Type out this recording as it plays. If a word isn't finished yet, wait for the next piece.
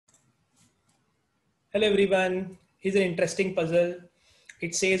Hello everyone, here's an interesting puzzle.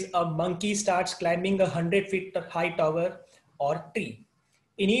 It says a monkey starts climbing a 100 feet high tower or tree.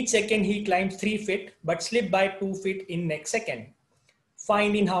 In each second he climbs 3 feet but slip by 2 feet in next second.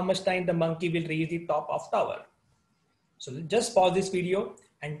 Find in how much time the monkey will reach the top of tower. So just pause this video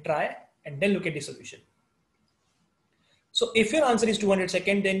and try and then look at the solution. So if your answer is 200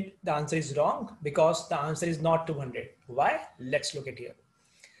 seconds, then the answer is wrong because the answer is not 200. Why? Let's look at here.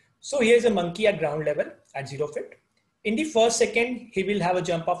 So here's a monkey at ground level at 0 feet. In the first second, he will have a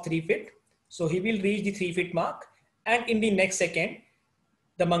jump of 3 feet. So he will reach the 3 feet mark. And in the next second,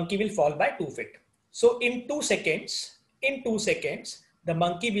 the monkey will fall by 2 feet. So in 2 seconds, the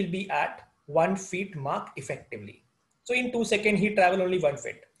monkey will be at 1 feet mark effectively. So in 2 seconds, he travel only 1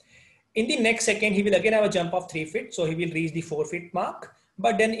 feet. In the next second, he will again have a jump of 3 feet. So he will reach the 4 feet mark.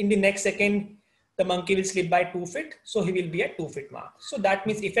 But then in the next second, the monkey will slip by 2 feet. So he will be at 2 feet mark. So that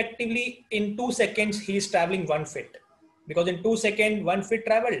means effectively in 2 seconds, he is traveling 1 feet. Because in 2 seconds, 1 feet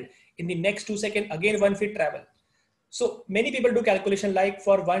traveled. In the next 2 seconds, again 1 feet travel. So many people do calculation like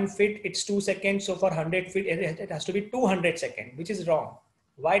for 1 feet, it's 2 seconds. So for 100 feet, it has to be 200 seconds, which is wrong.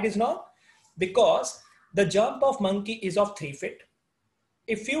 Why it is wrong? Because the jump of monkey is of 3 feet.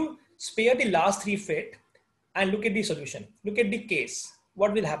 If you spare the last 3 feet and look at the solution, look at the case,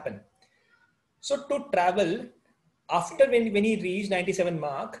 what will happen? So to travel after when he reached 97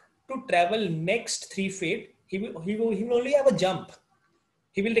 mark, to travel next 3 feet, he will only have a jump.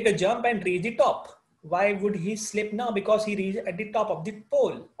 He will take a jump and reach the top. Why would he slip now? Because he reached at the top of the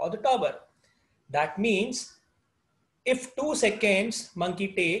pole or the tower. That means if 2 seconds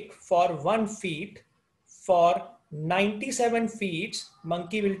monkey take for 1 feet, for 97 feet,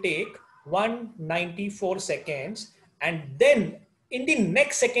 monkey will take 194 seconds. And then in the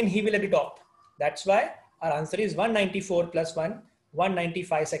next second, he will at the top. That's why our answer is 194 plus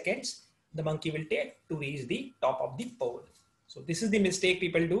 195 seconds. The monkey will take to reach the top of the pole. So this is the mistake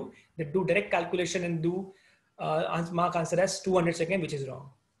people do. They do direct calculation and do mark answer as 200 seconds, which is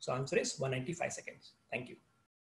wrong. So answer is 195 seconds. Thank you.